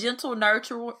am the gentle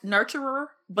nurturer,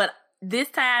 but this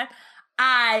time,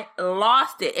 I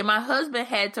lost it. And my husband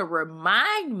had to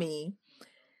remind me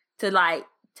to, like,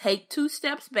 take 2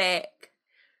 steps back,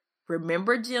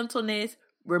 remember gentleness.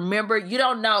 Remember, you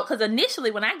don't know, because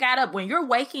initially when I got up, when you're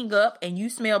waking up and you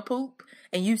smell poop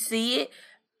and you see it,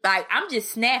 like, I'm just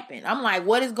snapping. I'm like,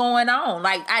 what is going on?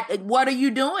 Like, what are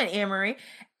you doing, Emery?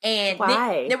 And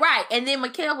why? Right. And then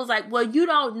Mikhail was like, well, you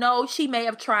don't know. She may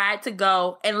have tried to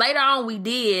go. And later on, we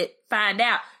did find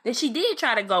out that she did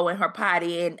try to go in her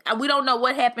potty. And we don't know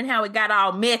what happened, how it got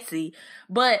all messy.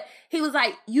 But he was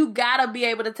like, you got to be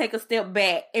able to take a step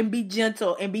back and be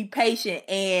gentle and be patient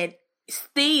and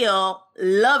still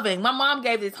loving. My mom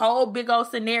gave this whole big old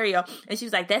scenario, and she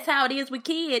was like, that's how it is with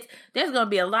kids. There's going to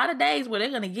be a lot of days where they're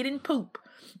going to get in poop.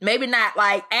 Maybe not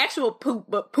like actual poop,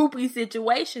 but poopy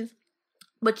situations.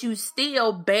 But you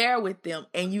still bear with them,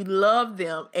 and you love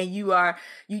them, and you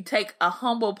take a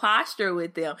humble posture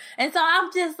with them. And so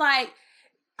I'm just like,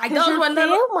 because you're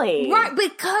family. Right,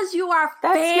 because you are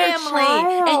that's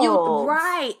family. Your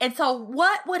child. And so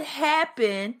what would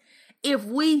happen if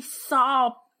we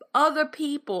saw other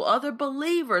people, other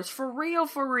believers, for real,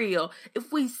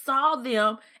 if we saw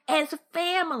them as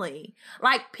family,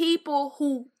 like people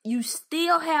who you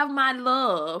still have my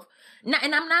love. Now,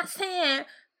 and I'm not saying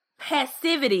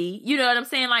passivity. You know what I'm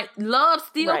saying? Like, love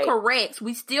still corrects.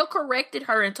 We still corrected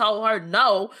her and told her,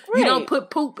 no, you don't put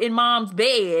poop in mom's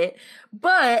bed.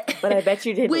 But I bet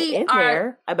you didn't in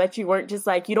there. I bet you weren't just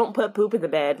like, you don't put poop in the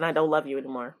bed and I don't love you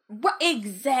anymore. Well,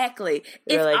 exactly.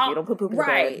 You're like, you don't put poop in the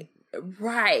bed.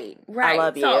 Right. I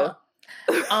love you.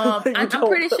 I'm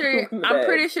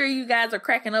pretty sure you guys are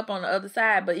cracking up on the other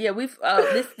side, but yeah, we've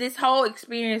this whole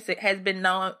experience has been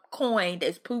coined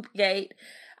as Poopgate.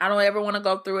 I don't ever want to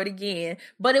go through it again,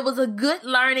 but it was a good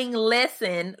learning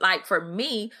lesson, like for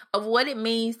me, of what it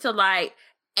means to like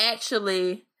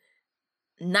actually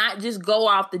not just go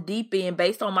off the deep end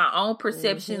based on my own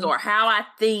perceptions or how I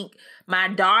think my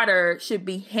daughter should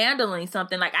be handling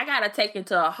something. Like, I got to take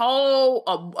into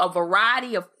a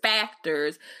variety of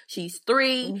factors. She's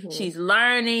 3, she's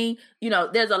learning,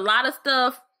 there's a lot of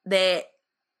stuff that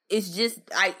is just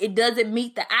it doesn't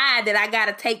meet the eye that I got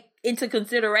to take into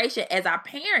consideration as I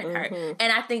parent her.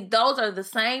 And I think those are the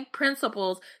same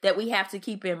principles that we have to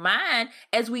keep in mind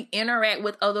as we interact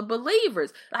with other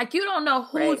believers. Like, you don't know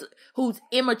who's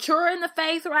immature in the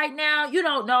faith right now. You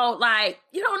don't know any of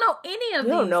these things. You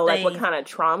don't know like what kind of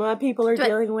trauma people are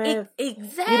dealing with.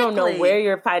 Exactly. You don't know where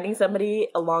you're finding somebody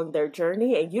along their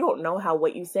journey, and you don't know how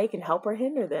what you say can help or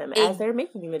hinder them as they're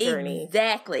making the journey.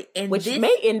 Exactly. And which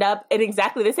may end up in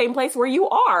exactly the same place where you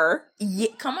are. Yeah,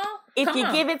 come on. If you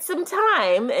give it some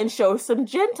time and show some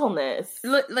gentleness.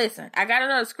 Look, listen, I got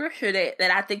another scripture that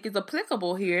I think is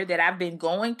applicable here that I've been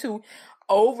going to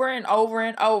over and over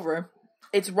and over.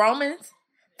 It's Romans,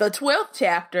 the 12th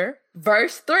chapter,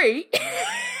 verse 3.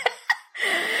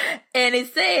 And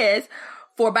it says,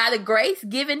 for by the grace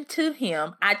given to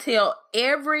him, by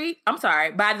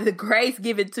the grace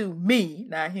given to me,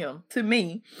 not him, to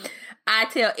me, I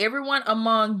tell everyone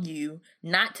among you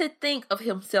not to think of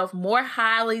himself more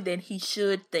highly than he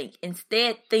should think.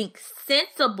 Instead, think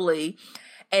sensibly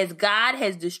as God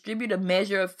has distributed a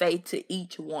measure of faith to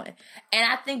each one. And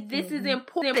I think this is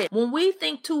important. When we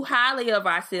think too highly of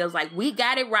ourselves, like we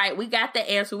got it right, we got the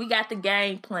answer, we got the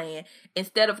game plan,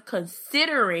 instead of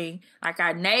considering like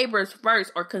our neighbors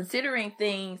first or considering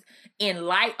things in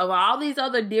light of all these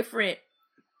other different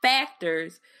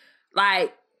factors,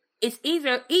 like, it's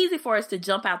easy for us to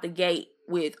jump out the gate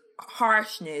with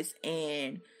harshness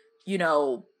and,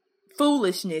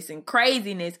 foolishness and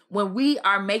craziness when we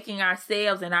are making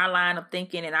ourselves and our line of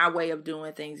thinking and our way of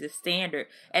doing things as standard,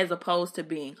 as opposed to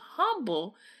being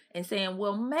humble and saying,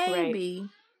 well, maybe,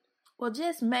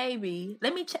 just maybe,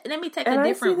 let me take a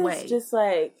different way. Just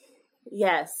like,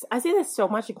 yes, I see this so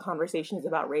much in conversations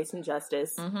about race and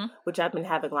justice, which I've been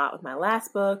having a lot with my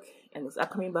last book and this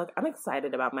upcoming book. I'm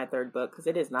excited about my third book because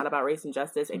it is not about race and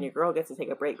justice, and your girl gets to take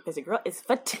a break because your girl is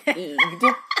fatigued.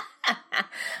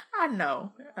 I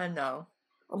know.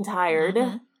 I'm tired.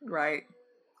 Right.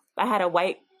 I had a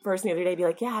white person the other day be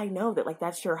like, yeah, I know that, like,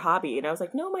 that's your hobby. And I was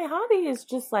like, no, my hobby is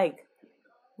just, like,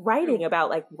 writing about,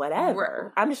 like,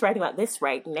 whatever. I'm just writing about this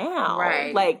right now.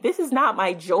 Right. Like, this is not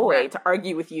my joy to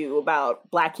argue with you about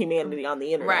Black humanity on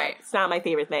the internet. Right. It's not my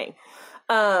favorite thing.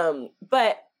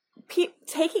 But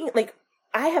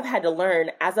I have had to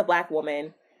learn as a Black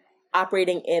woman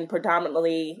operating in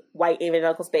predominantly white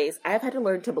evangelical space, I have had to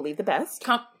learn to believe the best.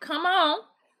 Come on.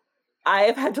 I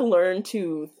have had to learn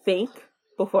to think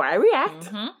before I react.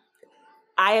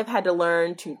 I have had to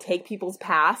learn to take people's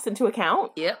past into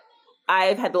account. Yep.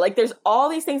 I've had to, there's all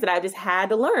these things that I've just had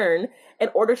to learn in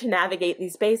order to navigate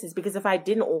these spaces, because if I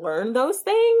didn't learn those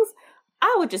things,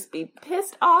 I would just be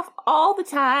pissed off all the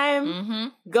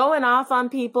time, going off on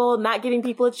people, not giving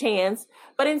people a chance.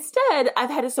 But instead,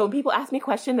 I've had when people ask me a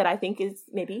question that I think is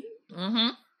maybe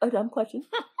a dumb question,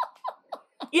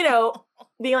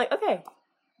 being like, okay,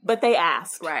 but they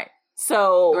asked. Right.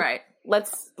 So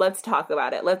let's talk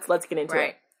about it. Let's get into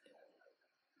it.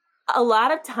 A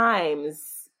lot of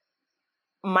times,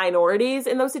 minorities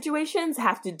in those situations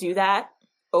have to do that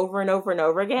over and over and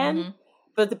over again.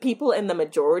 But the people in the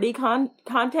majority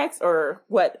context, or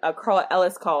what Carl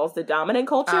Ellis calls the dominant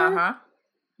culture,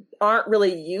 aren't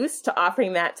really used to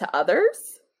offering that to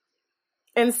others.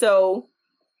 And so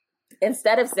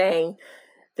instead of saying,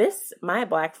 my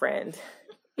Black friend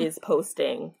is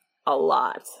posting a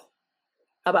lot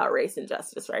about race and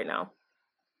justice right now,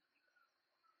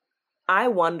 I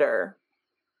wonder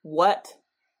what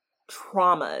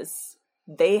traumas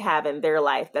they have in their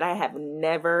life that I have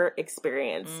never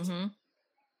experienced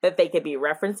that they could be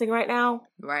referencing right now,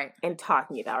 right, and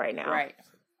talking about right now, right.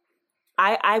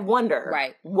 I wonder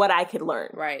what I could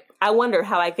learn, right. I wonder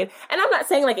how I could, and I'm not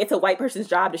saying it's a white person's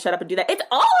job to shut up and do that. It's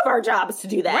all of our jobs to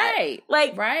do that,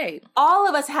 right? All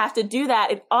of us have to do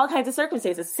that in all kinds of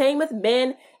circumstances. Same with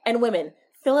men and women.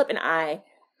 Philip and I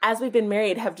as we've been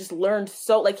married, have just learned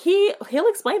so, like, he'll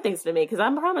explain things to me, because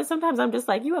sometimes I'm just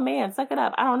like, you a man, suck it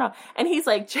up, I don't know. And he's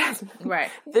like, Jasmine, right,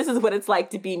 this is what it's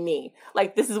like to be me.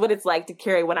 Like, this is what it's like to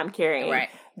carry what I'm carrying. Right.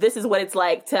 This is what it's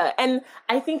like to, and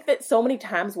I think that so many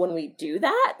times when we do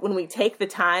that, when we take the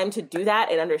time to do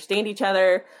that and understand each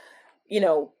other, you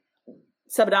know,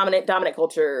 subdominant, dominant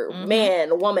culture,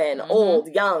 man, woman, old,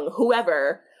 young,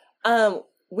 whoever,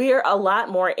 we're a lot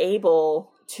more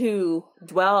able to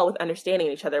dwell with understanding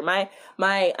each other. My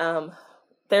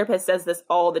therapist says this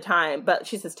all the time, but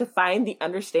she says to find the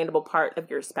understandable part of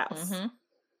your spouse.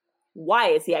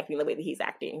 Why is he acting the way that he's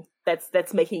acting?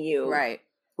 That's making you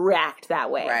react that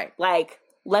way. Right. Like,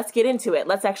 let's get into it.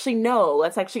 Let's actually know.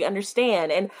 Let's actually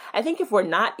understand. And I think if we're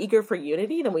not eager for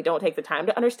unity, then we don't take the time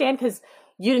to understand, because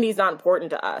unity is not important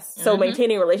to us. So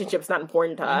maintaining a relationship is not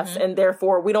important to us. And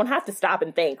therefore, we don't have to stop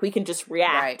and think. We can just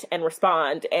react and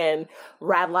respond and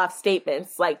rattle off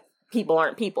statements like people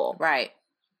aren't people. Right.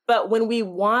 But when we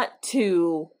want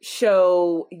to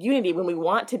show unity, when we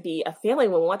want to be a family,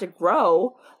 when we want to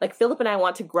grow, like Philip and I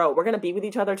want to grow, we're going to be with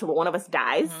each other till one of us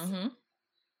dies.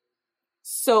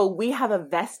 So we have a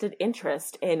vested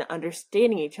interest in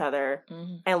understanding each other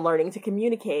and learning to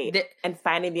communicate and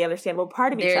finding the understandable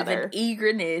part of each other. There's an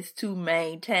eagerness to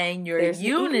maintain your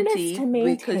unity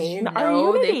because you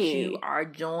know that you are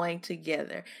joined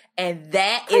together. And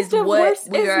that is what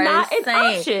we are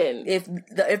saying.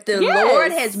 If the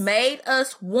Lord has made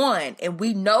us one, and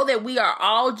we know that we are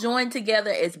all joined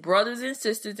together as brothers and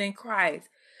sisters in Christ,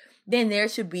 then there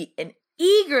should be an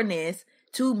eagerness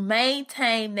to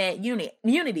maintain that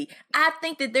unity. I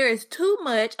think that there is too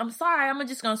much, I'm sorry, I'm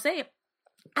just going to say it.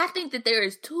 I think that there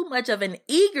is too much of an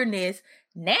eagerness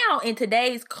now in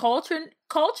today's culture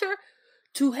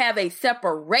to have a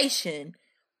separation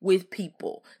with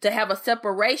people, to have a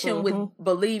separation with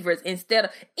believers, instead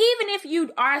of, even if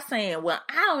you are saying, well,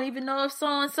 I don't even know if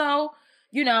so-and-so,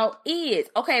 you know, is.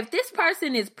 Okay, if this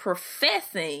person is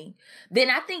professing, then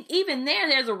I think even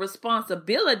there's a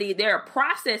responsibility. There are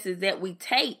processes that we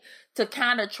take to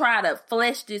kind of try to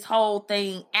flesh this whole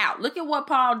thing out. Look at what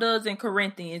Paul does in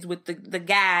Corinthians with the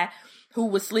guy who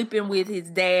was sleeping with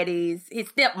his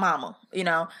stepmama, you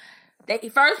know.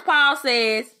 First Paul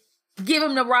says, give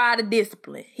him the rod of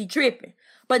discipline. He tripping.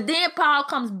 But then Paul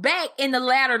comes back in the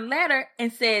latter letter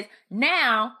and says,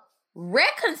 now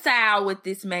reconcile with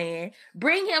this man,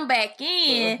 bring him back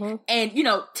in, and, you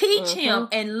know, teach him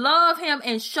and love him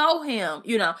and show him,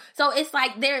 you know. So it's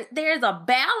like there's a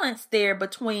balance there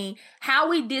between how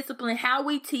we discipline, how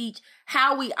we teach,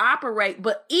 how we operate.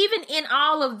 But even in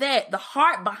all of that, the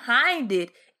heart behind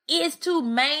it is to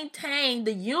maintain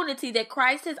the unity that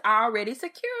Christ has already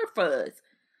secured for us.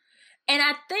 And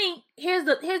I think here's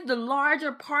the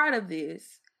larger part of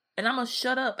this, and I'm gonna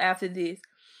shut up after this.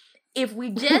 If we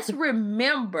just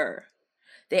remember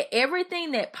that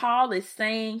everything that Paul is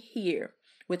saying here,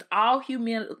 with all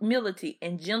humility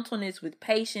and gentleness, with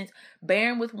patience,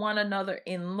 bearing with one another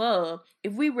in love,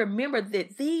 if we remember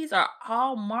that these are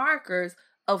all markers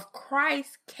of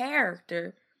Christ's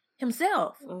character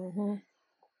himself.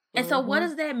 And so what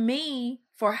does that mean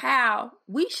for how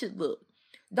we should look?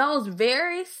 Those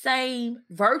very same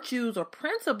virtues or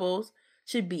principles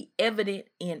should be evident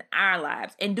in our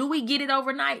lives. And do we get it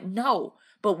overnight? No,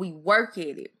 but we work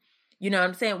at it. You know what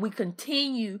I'm saying? We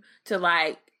continue to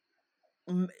like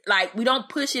we don't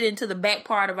push it into the back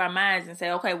part of our minds and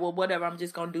say, okay, well, whatever, I'm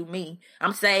just going to do me.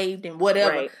 I'm saved and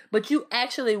whatever. Right. But you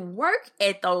actually work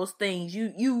at those things.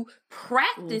 You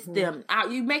practice them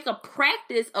out. You make a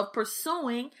practice of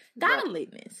pursuing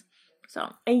godliness.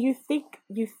 So, and you think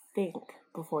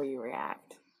before you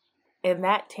react. And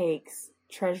that takes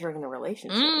treasuring the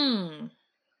relationship.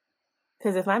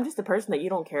 Because if I'm just a person that you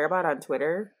don't care about on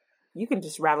Twitter, you can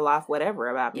just rattle off whatever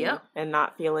about me and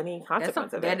not feel any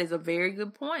consequence of it. That is a very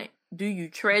good point. Do you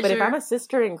treasure? But if I'm a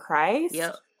sister in Christ,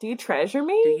 do you treasure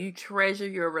me? Do you treasure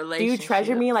your relationship? Do you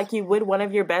treasure me like you would one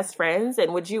of your best friends?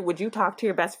 And would you talk to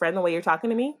your best friend the way you're talking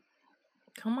to me?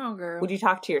 Come on, girl. Would you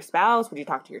talk to your spouse? Would you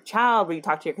talk to your child? Would you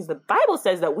talk to your... Because the Bible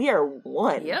says that we are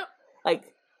one.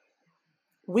 Like,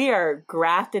 we are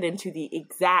grafted into the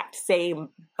exact same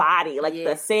body. Like,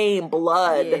 the same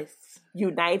blood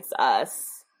unites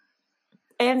us.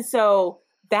 And so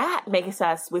that makes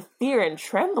us, with fear and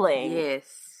trembling,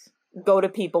 go to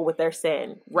people with their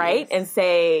sin, right? And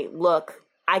say, look,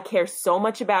 I care so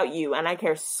much about you, and I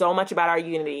care so much about our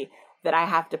unity that I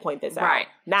have to point this out.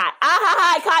 Not,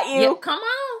 I caught you. Yep, come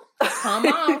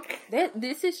on.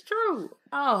 This is true.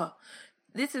 Oh,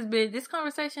 this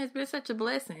conversation has been such a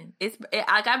blessing. It's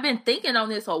like I've been thinking on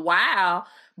this a while,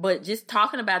 but just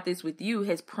talking about this with you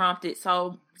has prompted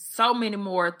so many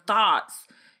more thoughts,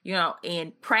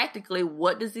 and practically,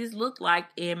 what does this look like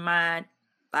in my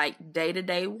like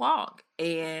day-to-day walk?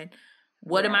 And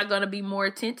what am I going to be more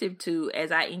attentive to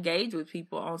as I engage with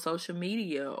people on social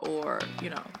media or,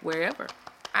 wherever?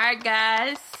 All right,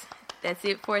 guys, that's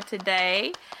it for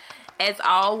today. As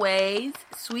always,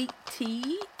 Sweet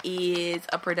Tea is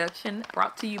a production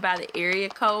brought to you by the Area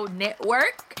Code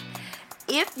Network.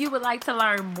 If you would like to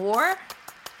learn more,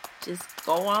 just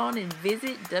go on and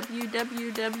visit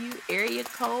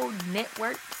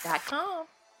www.areacodenetwork.com.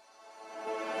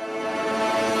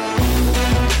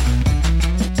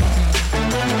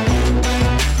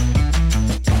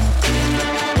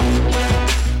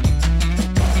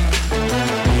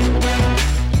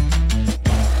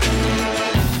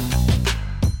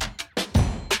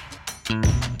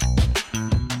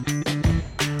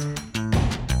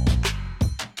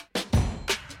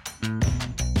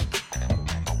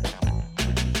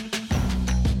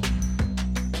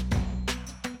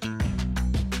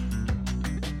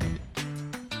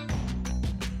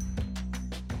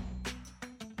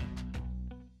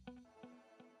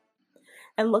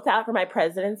 And look out for my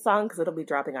President's song because it'll be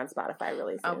dropping on Spotify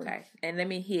really soon. Okay. And let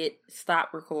me hit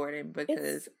stop recording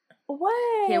because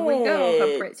what? Here we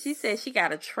go. She said she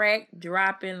got a track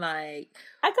dropping. Like,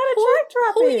 I got a track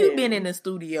dropping. Who you been in the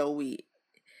studio with?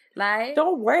 Like,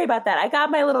 don't worry about that. I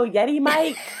got my little Yeti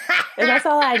mic, and that's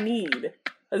all I need.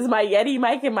 This is my Yeti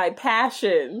mic and my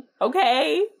passion.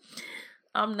 Okay.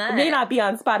 I'm not. It may not be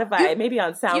on Spotify. It may be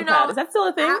on SoundCloud. Is that still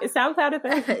a thing? Is SoundCloud a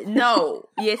thing? No.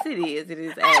 Yes, it is. It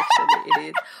is actually. It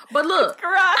is. But look,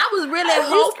 I was really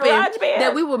hoping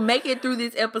that we would make it through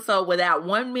this episode without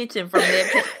one mention from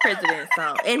that President's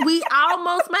song. And we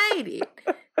almost made it.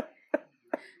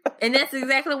 And that's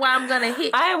exactly why I'm going to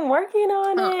hit. I am working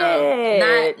on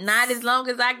it. Not as long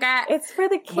as I got. It's for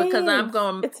the kids. Because I'm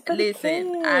going to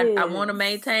listen. I want to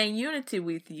maintain unity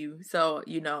with you. So,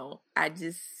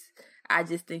 I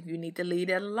just think you need to leave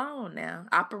that alone now.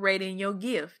 Operate in your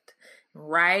gift.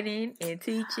 Writing and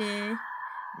teaching.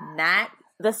 Not.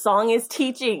 The song is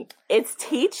teaching. It's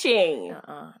teaching.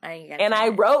 I ain't got time. And I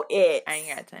wrote it. I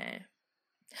ain't got time.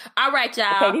 All right,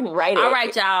 y'all. Okay, I didn't write it. All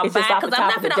right, y'all. It's bye. Because I'm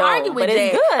not going to argue with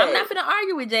Jasmine. I'm not going to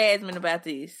argue with Jasmine about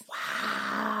this.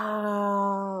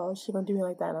 Wow. She gonna do me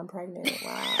like that and I'm pregnant.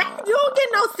 Wow. You don't get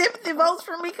no sympathy votes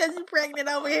from me because you're pregnant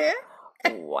over here.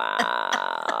 Wow.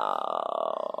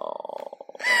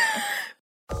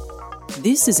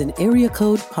 This is an Area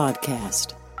Code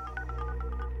Podcast.